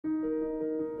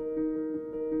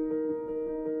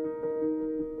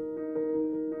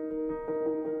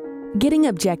Getting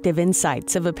objective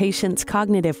insights of a patient's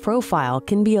cognitive profile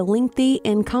can be a lengthy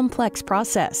and complex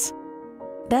process.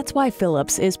 That's why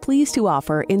Philips is pleased to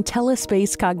offer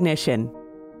IntelliSpace Cognition,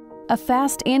 a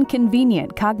fast and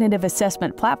convenient cognitive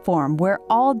assessment platform where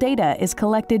all data is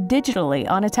collected digitally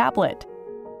on a tablet.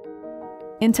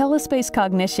 IntelliSpace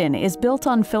Cognition is built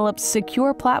on Philips'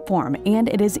 secure platform, and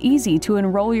it is easy to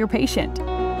enroll your patient.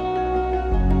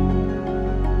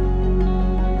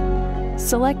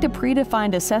 Select a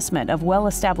predefined assessment of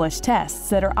well-established tests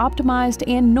that are optimized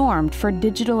and normed for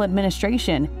digital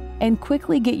administration, and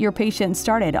quickly get your patient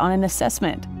started on an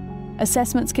assessment.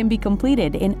 Assessments can be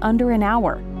completed in under an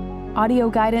hour.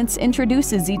 Audio guidance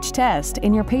introduces each test,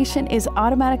 and your patient is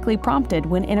automatically prompted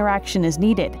when interaction is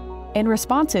needed, and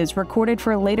responses recorded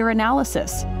for later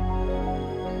analysis.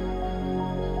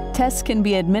 Tests can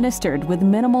be administered with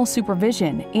minimal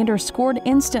supervision and are scored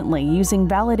instantly using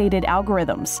validated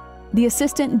algorithms. The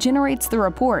assistant generates the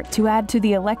report to add to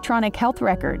the electronic health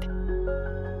record.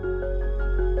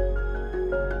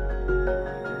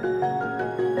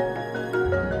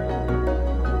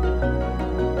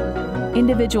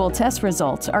 Individual test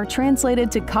results are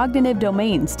translated to cognitive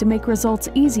domains to make results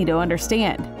easy to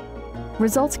understand.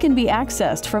 Results can be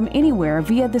accessed from anywhere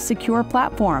via the secure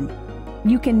platform.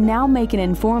 You can now make an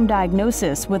informed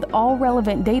diagnosis with all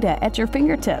relevant data at your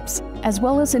fingertips, as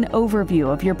well as an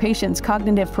overview of your patient's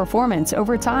cognitive performance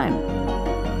over time.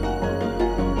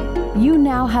 You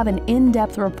now have an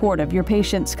in-depth report of your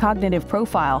patient's cognitive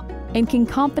profile and can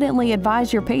confidently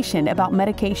advise your patient about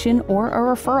medication or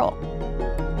a referral.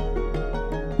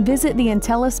 Visit the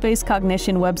IntelliSpace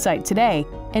Cognition website today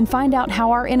and find out how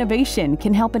our innovation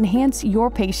can help enhance your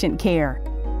patient care.